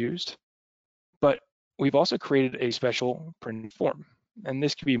to be used, but we've also created a special printed form, and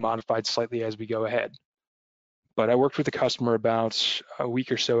this can be modified slightly as we go ahead. But I worked with a customer about a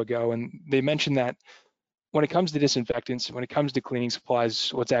week or so ago, and they mentioned that when it comes to disinfectants, when it comes to cleaning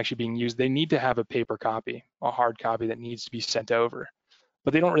supplies, what's actually being used, they need to have a paper copy, a hard copy that needs to be sent over,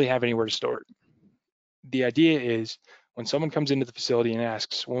 but they don't really have anywhere to store it. The idea is when someone comes into the facility and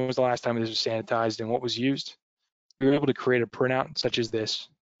asks, when was the last time this was sanitized and what was used, you're able to create a printout such as this,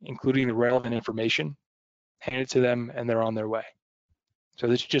 including the relevant information, hand it to them, and they're on their way. So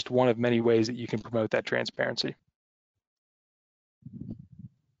this is just one of many ways that you can promote that transparency.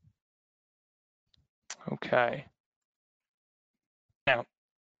 Okay. Now,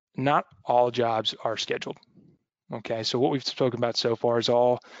 not all jobs are scheduled. Okay, so what we've spoken about so far is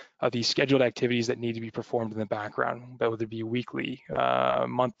all of these scheduled activities that need to be performed in the background, whether it be weekly,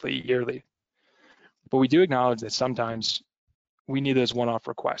 monthly, yearly. But we do acknowledge that sometimes we need those one-off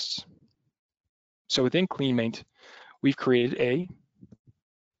requests. So within CleanMaint, we've created a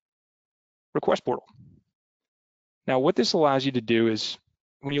request portal. Now, what this allows you to do is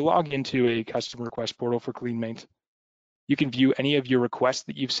when you log into a custom request portal for CleanMaint, you can view any of your requests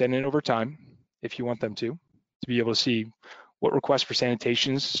that you've sent in over time, if you want them to be able to see what requests for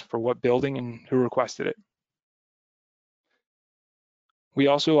sanitations for what building and who requested it. We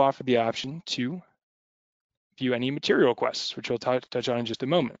also offer the option to view any material requests, which we'll touch on in just a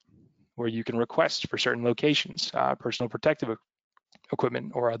moment, where you can request for certain locations, personal protective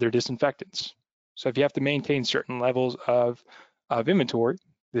equipment or other disinfectants. So if you have to maintain certain levels of inventory,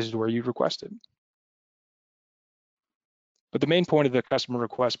 this is where you request it. But the main point of the customer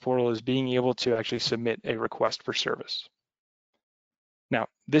request portal is being able to actually submit a request for service. Now,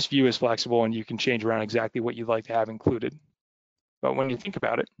 this view is flexible and you can change around exactly what you'd like to have included. But when you think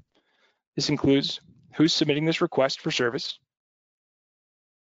about it, this includes who's submitting this request for service.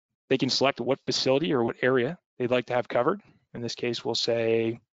 They can select what facility or what area they'd like to have covered. In this case, we'll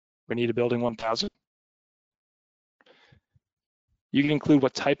say Bonita Building 1000. You can include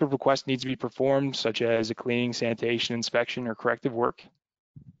what type of request needs to be performed, such as a cleaning, sanitation, inspection, or corrective work.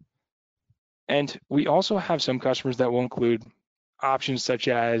 And we also have some customers that will include options such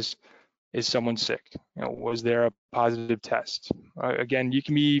as, is someone sick? Was there a positive test? Again, you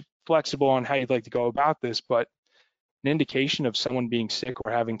can be flexible on how you'd like to go about this, but an indication of someone being sick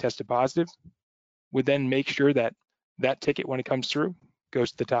or having tested positive would then make sure that that ticket, when it comes through,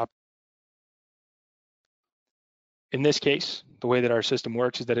 goes to the top. In this case, the way that our system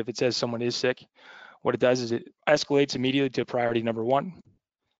works is that if it says someone is sick, what it does is it escalates immediately to priority number 1.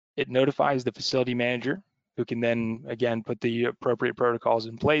 It notifies the facility manager, who can then, again, put the appropriate protocols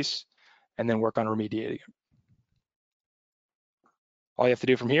in place and then work on remediating it. All you have to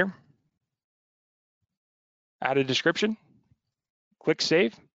do from here, add a description, click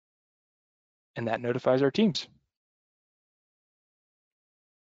save, and that notifies our teams.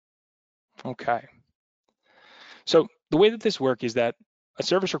 Okay. So the way that this works is that a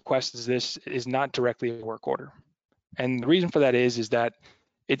service request is not directly a work order. And the reason for that is that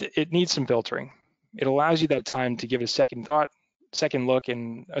it needs some filtering. It allows you that time to give it a second thought, second look,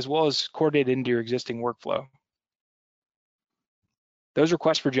 and as well as coordinate it into your existing workflow. Those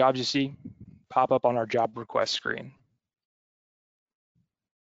requests for jobs you see pop up on our job request screen.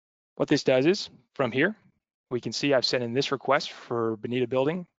 What this does is, from here, we can see I've sent in this request for Bonita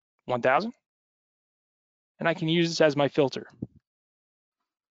Building 1000, and I can use this as my filter.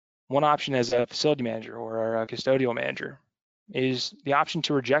 One option as a facility manager or a custodial manager is the option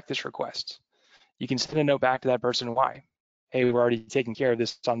to reject this request. You can send a note back to that person why. Hey, we've already taken care of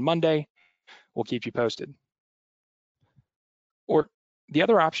this on Monday. We'll keep you posted. Or the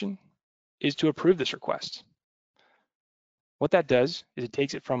other option is to approve this request. What that does is it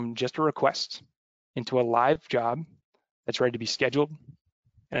takes it from just a request into a live job that's ready to be scheduled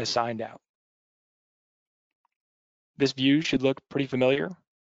and assigned out. This view should look pretty familiar.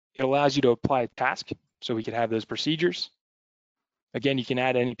 It allows you to apply a task, so we could have those procedures. Again, you can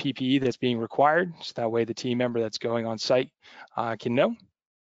add any PPE that's being required, so that way the team member that's going on site can know,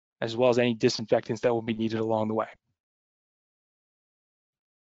 as well as any disinfectants that will be needed along the way.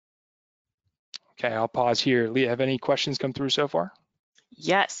 Okay, I'll pause here. Leah, have any questions come through so far?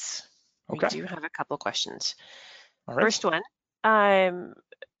 Yes, okay. We do have a couple questions. All right. First one,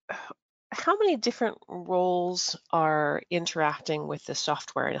 how many different roles are interacting with the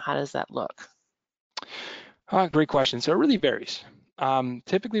software and how does that look? Great question. So it really varies.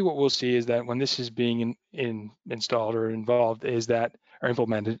 Typically what we'll see is that when this is being installed or involved is that, or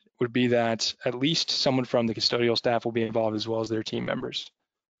implemented, would be that at least someone from the custodial staff will be involved as well as their team members.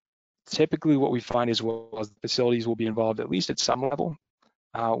 Typically what we find as well as the facilities will be involved at least at some level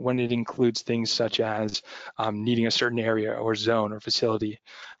when it includes things such as needing a certain area or zone or facility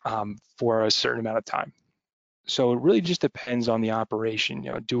for a certain amount of time. So it really just depends on the operation.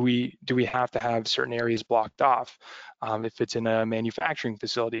 Do we have to have certain areas blocked off? If it's in a manufacturing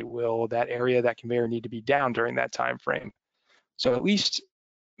facility, will that area, that conveyor need to be down during that time frame? So at least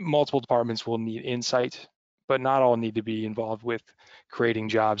multiple departments will need insight, but not all need to be involved with creating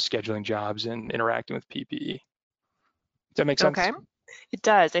jobs, scheduling jobs, and interacting with PPE. Does that make sense? Okay, it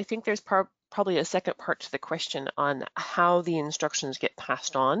does. I think there's probably a second part to the question on how the instructions get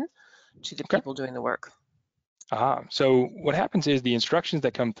passed on to the Okay. people doing the work. So what happens is the instructions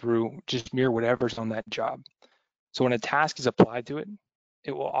that come through just mirror whatever's on that job. So when a task is applied to it,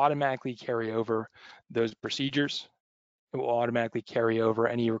 it will automatically carry over those procedures. It will automatically carry over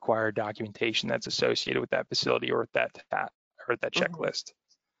any required documentation that's associated with that facility or with that checklist.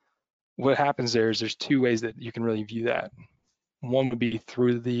 What happens there is there's two ways that you can really view that. One would be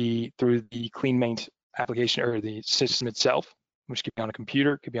through the CleanMaint application or the system itself, which could be on a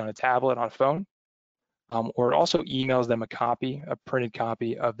computer, could be on a tablet, on a phone, or it also emails them a printed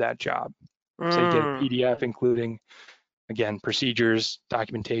copy of that job. So you get a PDF including, again, procedures,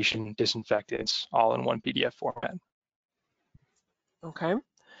 documentation, disinfectants, all in one PDF format. Okay.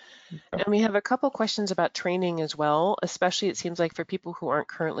 And we have a couple questions about training as well, especially it seems like for people who aren't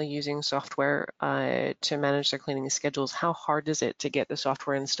currently using software to manage their cleaning schedules, how hard is it to get the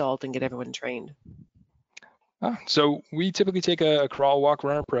software installed and get everyone trained? So we typically take a crawl, walk,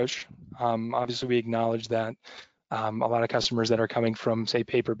 run approach. Obviously, we acknowledge that a lot of customers that are coming from, say,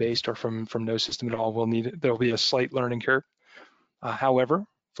 paper-based or from no system at all there'll be a slight learning curve. However,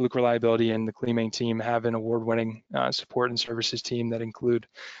 Fluke Reliability and the CleanMaint team have an award-winning support and services team that include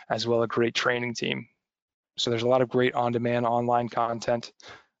as well a great training team. So there's a lot of great on-demand online content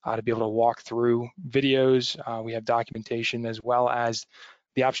to be able to walk through videos. We have documentation as well as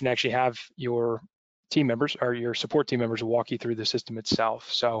the option to actually have your team members or your support team members walk you through the system itself.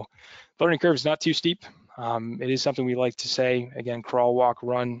 So the learning curve is not too steep. It is something we like to say, again, crawl, walk,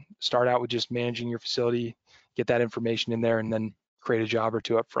 run, start out with just managing your facility, get that information in there, and then create a job or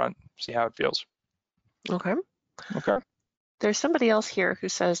two up front, see how it feels. Okay. Okay. There's somebody else here who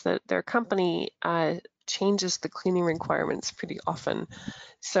says that their company changes the cleaning requirements pretty often.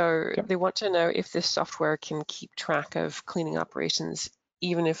 So they want to know if this software can keep track of cleaning operations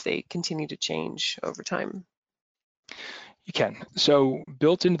even if they continue to change over time. You can. So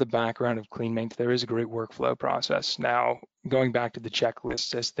built into the background of CleanMaint, there is a great workflow process. Now, going back to the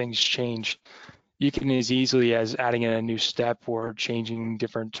checklist, as things change, you can as easily as adding in a new step or changing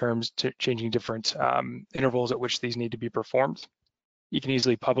different terms, changing different intervals at which these need to be performed. You can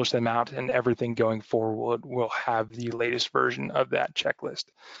easily publish them out and everything going forward will have the latest version of that checklist.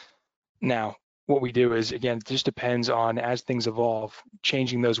 Now, what we do is, again, it just depends on, as things evolve,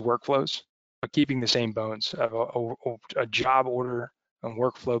 changing those workflows, but keeping the same bones of a job order and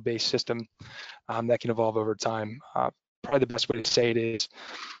workflow-based system that can evolve over time. Probably the best way to say it is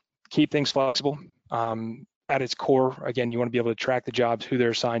keep things flexible. At its core, again, you want to be able to track the jobs, who they're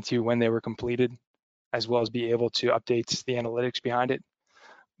assigned to, when they were completed, as well as be able to update the analytics behind it.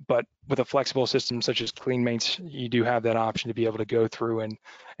 But with a flexible system such as CleanMaint, you do have that option to be able to go through and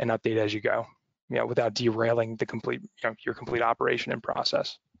update as you go, without derailing the complete, your complete operation and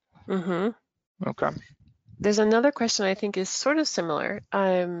process. Okay. There's another question I think is sort of similar,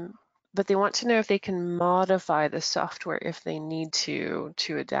 but they want to know if they can modify the software if they need to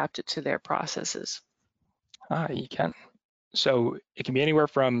adapt it to their processes. You can. So it can be anywhere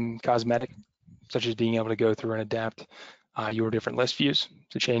from cosmetic, such as being able to go through and adapt your different list views,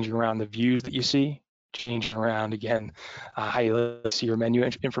 so changing around the views that you see, changing around, again, how you see your menu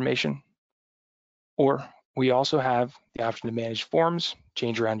information. Or we also have the option to manage forms,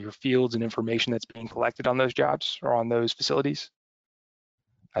 change around your fields and information that's being collected on those jobs or on those facilities,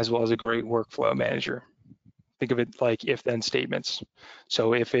 as well as a great workflow manager. Think of it like if-then statements.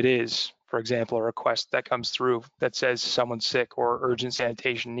 So if it is, for example, a request that comes through that says someone's sick or urgent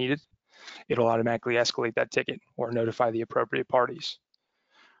sanitation needed, it'll automatically escalate that ticket or notify the appropriate parties.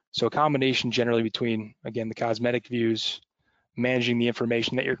 So a combination generally between, again, the cosmetic views, managing the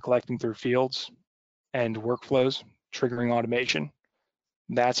information that you're collecting through fields, and workflows, triggering automation.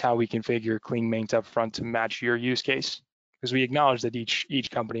 That's how we configure CleanMaint up front to match your use case, because we acknowledge that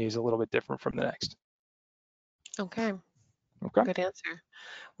each company is a little bit different from the next. Okay. Okay. Good answer.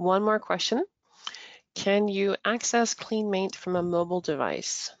 One more question. Can you access CleanMaint from a mobile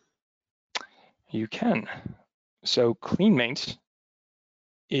device? You can. So CleanMaint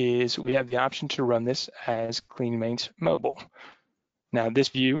is, we have the option to run this as CleanMaint Mobile. Now this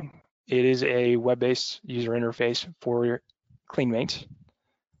view, it is a web-based user interface for CleanMaint.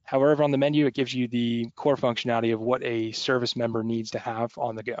 However, on the menu, it gives you the core functionality of what a service member needs to have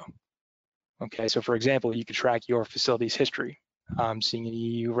on the go. Okay, so for example, you could track your facility's history, seeing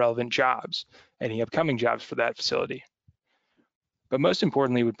any relevant jobs, any upcoming jobs for that facility. But most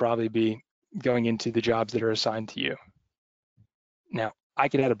importantly would probably be going into the jobs that are assigned to you. Now, I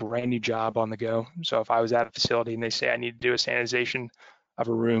could add a brand new job on the go. So if I was at a facility and they say I need to do a sanitization of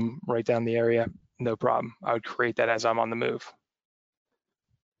a room right down the area, no problem. I would create that as I'm on the move.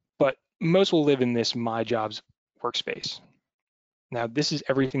 But most will live in this My Jobs workspace. Now, this is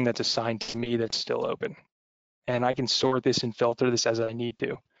everything that's assigned to me that's still open. And I can sort this and filter this as I need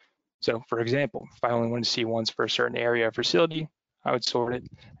to. So for example, if I only want to see ones for a certain area or facility, I would sort it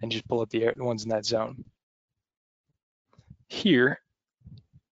and just pull up the ones in that zone. Here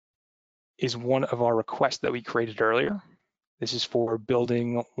is one of our requests that we created earlier. This is for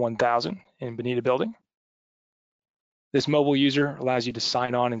building 1000 in Bonita Building. This mobile user allows you to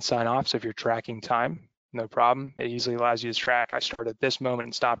sign on and sign off. So if you're tracking time, no problem. It easily allows you to track, I started at this moment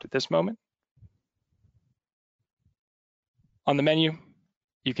and stopped at this moment. On the menu,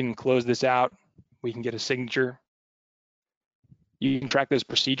 you can close this out. We can get a signature. You can track those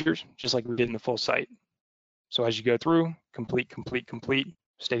procedures just like we did in the full site. So as you go through, complete, complete, complete,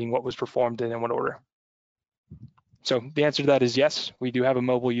 stating what was performed and in what order. So the answer to that is yes, we do have a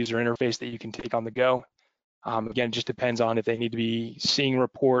mobile user interface that you can take on the go. Again, it just depends on if they need to be seeing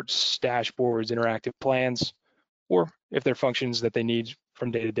reports, dashboards, interactive plans, or if their functions that they need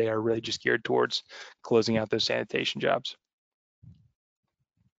from day to day are really just geared towards closing out those sanitation jobs.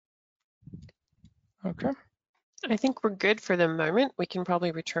 Okay. I think we're good for the moment. We can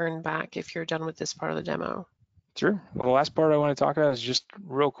probably return back if you're done with this part of the demo. Sure. Well, the last part I want to talk about is just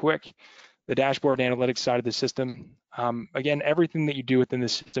real quick, the dashboard analytics side of the system. Again, everything that you do within the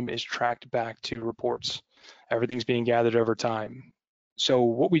system is tracked back to reports. Everything's being gathered over time. So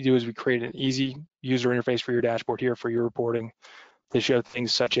what we do is we create an easy user interface for your dashboard here for your reporting to show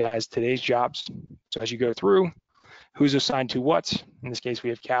things such as today's jobs. So as you go through, who's assigned to what? In this case, we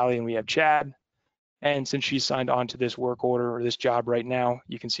have Callie and we have Chad. And since she's signed on to this work order or this job right now,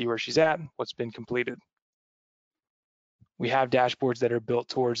 you can see where she's at, what's been completed. We have dashboards that are built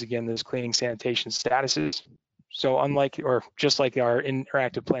towards, again, those cleaning sanitation statuses. So unlike, or just like our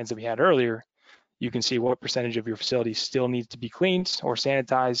interactive plans that we had earlier, you can see what percentage of your facility still needs to be cleaned or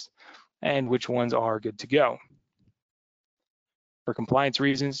sanitized and which ones are good to go. For compliance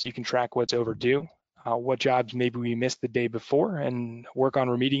reasons, you can track what's overdue, what jobs maybe we missed the day before and work on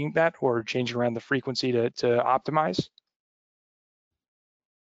remediating that or changing around the frequency to optimize.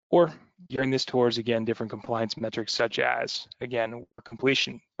 Or gearing this towards, again, different compliance metrics such as, again,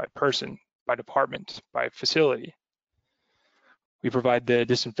 completion by person, by department, by facility. We provide the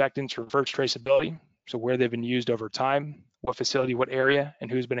disinfectants for first traceability, so where they've been used over time, what facility, what area, and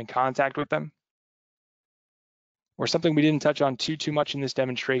who's been in contact with them. Or something we didn't touch on too much in this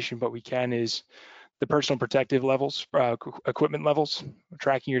demonstration, but we can is the personal protective levels, equipment levels,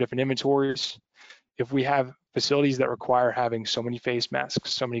 tracking your different inventories. If we have facilities that require having so many face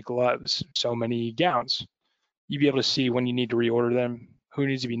masks, so many gloves, so many gowns, you'd be able to see when you need to reorder them, who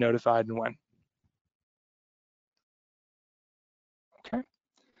needs to be notified and when. Okay.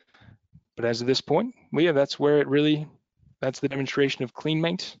 But as of this point, Leah, that's where it really, that's the demonstration of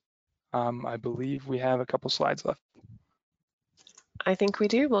CleanMate. I believe we have a couple slides left. I think we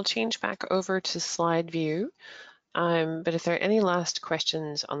do. We'll change back over to slide view. But if there are any last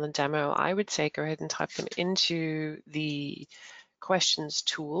questions on the demo, I would say go ahead and type them into the questions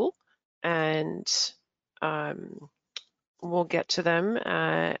tool and we'll get to them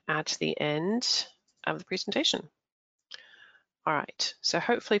at the end of the presentation. All right, so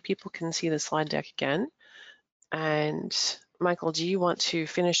hopefully people can see the slide deck again. And Michael, do you want to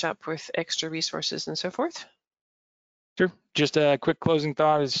finish up with extra resources and so forth? Sure, just a quick closing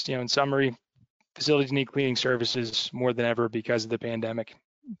thought is, in summary, facilities need cleaning services more than ever because of the pandemic.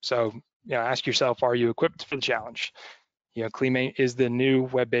 So, ask yourself, are you equipped for the challenge? CleanMate is the new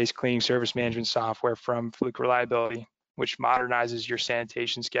web-based cleaning service management software from Fluke Reliability, which modernizes your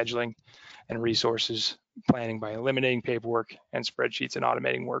sanitation scheduling and resources planning by eliminating paperwork and spreadsheets and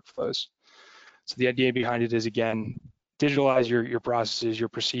automating workflows. So the idea behind it is, again, digitalize your processes, your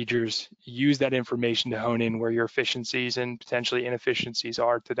procedures, use that information to hone in where your efficiencies and potentially inefficiencies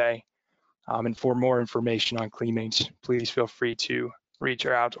are today. And for more information on CleanMate, please feel free to reach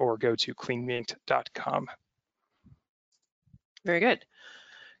out or go to cleanmate.com. Very good.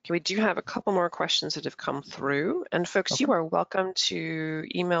 Okay, we do have a couple more questions that have come through. And folks, okay, you are welcome to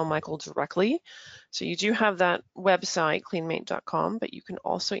email Michael directly. So you do have that website, cleanmate.com, but you can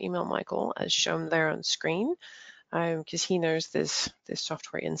also email Michael as shown there on screen, because he knows this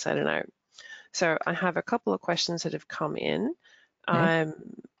software inside and out. So I have a couple of questions that have come in.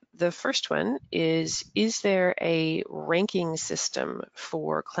 The first one is there a ranking system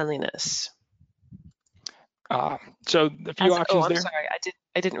for cleanliness? So a few options there. Sorry,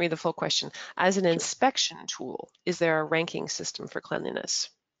 I didn't read the full question. As an inspection tool, is there a ranking system for cleanliness?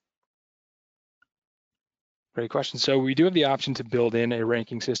 Great question. So we do have the option to build in a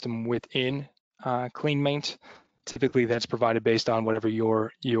ranking system within CleanMate. Typically that's provided based on whatever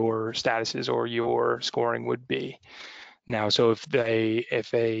your status is or your scoring would be. Now, so if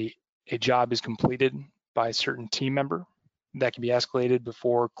a job is completed by a certain team member, that can be escalated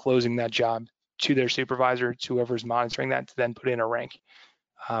before closing that job to their supervisor, to whoever is monitoring that, to then put in a rank.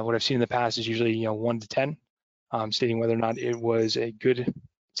 What I've seen in the past is usually 1 to 10, stating whether or not it was a good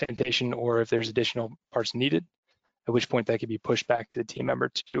sanitation or if there's additional parts needed, at which point that could be pushed back to the team member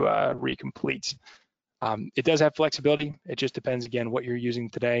to recomplete. It does have flexibility. It just depends, again, what you're using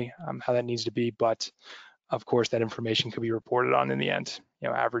today, how that needs to be. But of course, that information could be reported on in the end.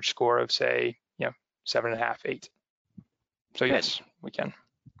 Average score of, say, 7.5, 8. So Good. yes, we can.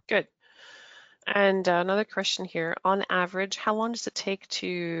 Good. And another question here, on average, how long does it take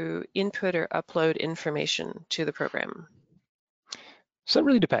to input or upload information to the program? So it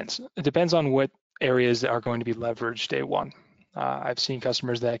really depends. It depends on what areas are going to be leveraged day one. I've seen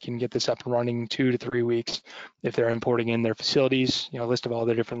customers that can get this up and running 2 to 3 weeks if they're importing in their facilities, a list of all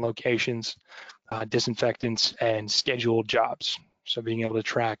their different locations, disinfectants, and scheduled jobs. So being able to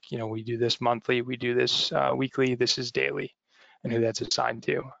track, we do this monthly, we do this weekly, this is daily, and who that's assigned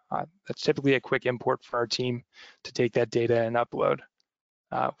to. That's typically a quick import for our team to take that data and upload.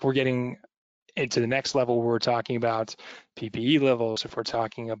 If we're getting into the next level, we're talking about PPE levels, if we're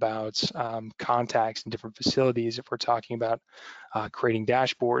talking about contacts in different facilities, if we're talking about creating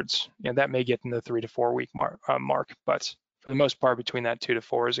dashboards, that may get in the 3 to 4 week mark, but for the most part, between that 2 to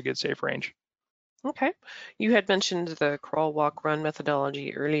 4 is a good safe range. Okay. You had mentioned the crawl, walk, run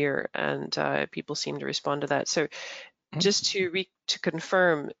methodology earlier, and people seem to respond to that. So just to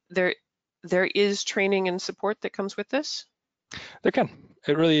confirm, there is training and support that comes with this? There can.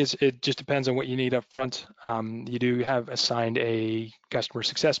 It really is. It just depends on what you need up front. You do have assigned a customer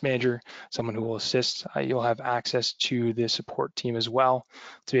success manager, someone who will assist. You'll have access to the support team as well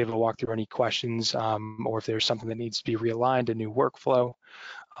to be able to walk through any questions or if there's something that needs to be realigned, a new workflow.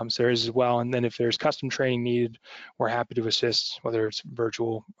 So there is as well. And then if there's custom training needed, we're happy to assist, whether it's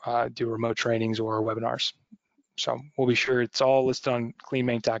virtual, do remote trainings or webinars. So we'll be sure it's all listed on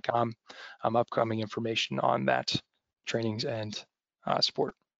cleanmaint.com, upcoming information on that trainings and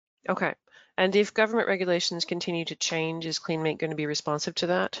support. Okay. And if government regulations continue to change, is CleanMaint going to be responsive to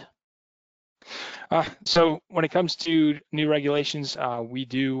that? So when it comes to new regulations, we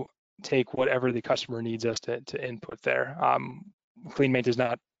do take whatever the customer needs us to input there. CleanMaint does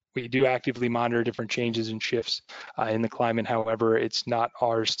not. We do actively monitor different changes and shifts in the climate. However, it's not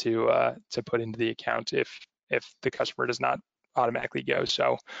ours to put into the account if the customer does not automatically go.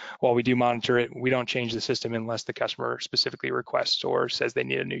 So while we do monitor it, we don't change the system unless the customer specifically requests or says they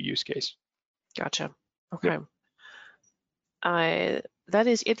need a new use case. Gotcha. Okay. Yep. That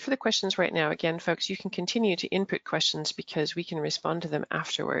is it for the questions right now. Again, folks, you can continue to input questions because we can respond to them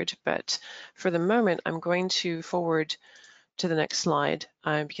afterward. But for the moment, I'm going to forward to the next slide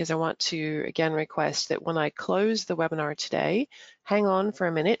because I want to, again, request that when I close the webinar today, hang on for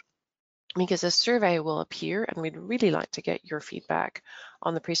a minute because a survey will appear and we'd really like to get your feedback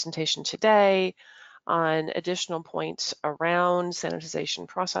on the presentation today, on additional points around sanitization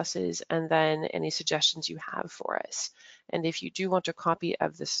processes, and then any suggestions you have for us. And if you do want a copy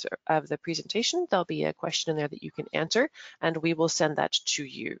of the presentation, there'll be a question in there that you can answer, and we will send that to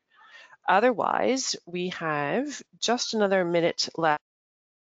you. Otherwise, we have just another minute left.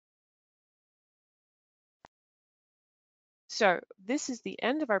 So this is the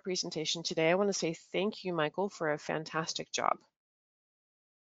end of our presentation today. I want to say thank you, Michael, for a fantastic job.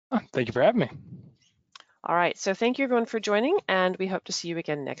 Thank you for having me. All right, so thank you everyone for joining, and we hope to see you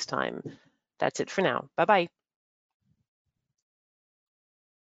again next time. That's it for now. Bye-bye.